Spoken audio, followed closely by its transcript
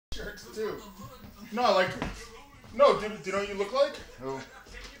shirts too. No, like, no, do you know what you look like? Who?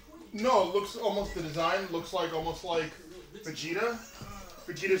 No, it looks almost, the design looks like almost like Vegeta.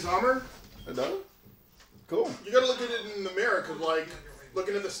 Vegeta's armor. It does? Cool. You gotta look at it in the mirror, cause like,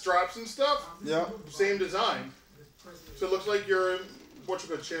 looking at the straps and stuff, Yeah. same design. So it looks like you're, what you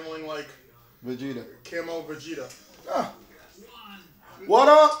call channeling like Vegeta. camo Vegeta. Ah. What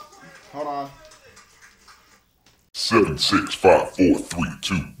up? Hold on. 7, 6, 5, 4, 3,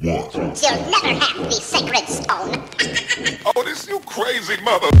 2, 1. You'll never have the sacred stone. Oh, this you crazy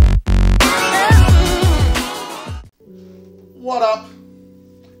mother. What up?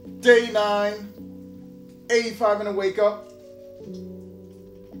 Day 9. 85-minute wake up.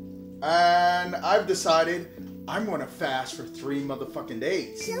 And I've decided I'm going to fast for 3 motherfucking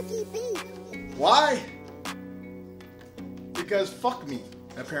days. Why? Because fuck me,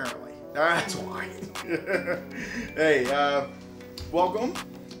 apparently. That's why. Hey, welcome.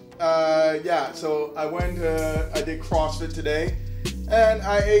 Yeah, so I did CrossFit today. And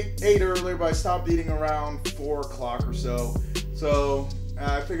I ate earlier, but I stopped eating around 4 o'clock or so. So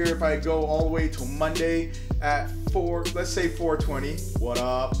I figured if I go all the way till Monday at 4, let's say 4:20, what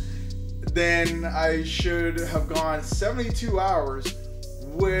up? Then I should have gone 72 hours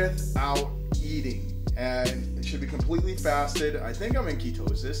without eating. And it should be completely fasted. I think I'm in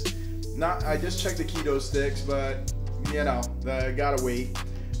ketosis. I just checked the keto sticks, but you know, I gotta wait.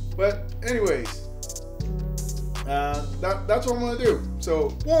 But anyways, that's what I'm gonna do.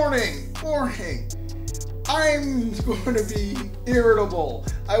 So warning, I'm going to be irritable.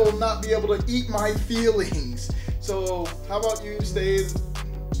 I will not be able to eat my feelings. So how about you stay?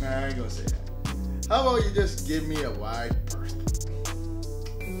 I ain't gonna say that. How about you just give me a wide berth?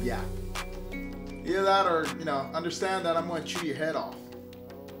 Yeah. Either that or, you know, understand that I'm going to chew your head off.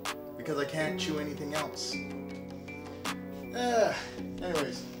 Because I can't chew anything else.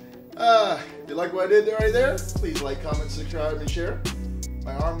 Anyways. If you like what I did right there, please like, comment, subscribe, and share.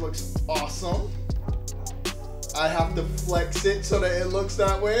 My arm looks awesome. I have to flex it so that it looks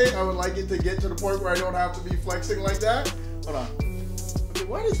that way. I would like it to get to the point where I don't have to be flexing like that. Hold on. Okay,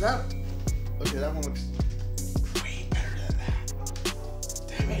 what is that? Okay, that one looks way better than that.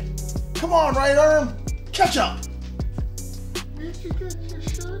 Damn it. Come on, right arm. Catch up. Where'd you get your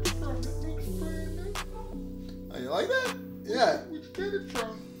shirt from? It looks brand new. Oh, you like that? Yeah. Where'd you get it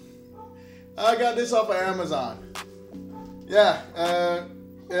from? I got this off of Amazon. Yeah,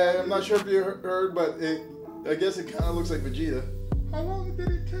 I'm not sure if you heard, but I guess it kind of looks like Vegeta. How long did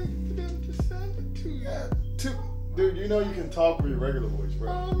it take for them to send it to you? Yeah, dude, you know you can talk with your regular voice,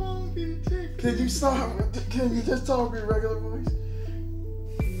 bro. How long did it take? Can you stop? Can you just talk with your regular voice?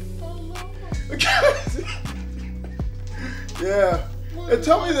 How long? Yeah. And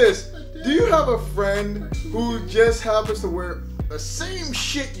tell me this. Do you have a friend who just happens to wear the same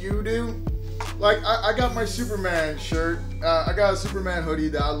shit you do? Like, I got my Superman shirt. I got a Superman hoodie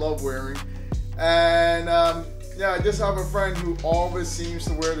that I love wearing. And, yeah, I just have a friend who always seems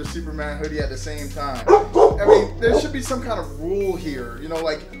to wear the Superman hoodie at the same time. I mean, there should be some kind of rule here. You know,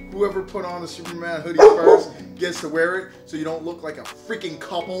 like, whoever put on the Superman hoodie first gets to wear it so you don't look like a freaking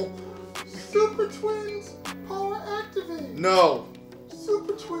couple. Super Twins, power activate. No.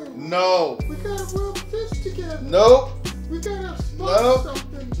 Super Twins. No. We gotta rub fish together. Nope. We gotta smoke Nope.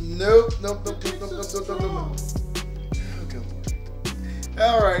 something. Nope. Strong. Oh, good Lord.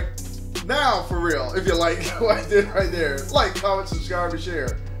 All right. Now, for real, if you like what I did right there, like, comment, subscribe, and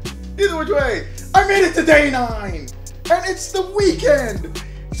share. Either which way, I made it to day 9, and it's the weekend.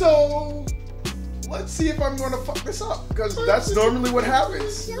 So let's see if I'm going to fuck this up, because that's normally what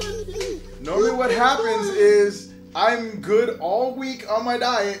happens. Normally what happens is I'm good all week on my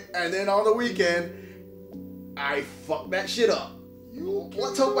diet, and then on the weekend, I fuck that shit up.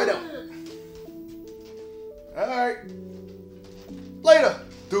 Let's hope I don't. Alright. Later.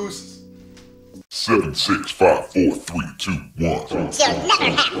 Deuces. 7, 6, 5, 4, 3, 2, 1. You'll never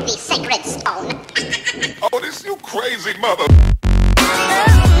have the sacred stone. Oh, this you crazy mother.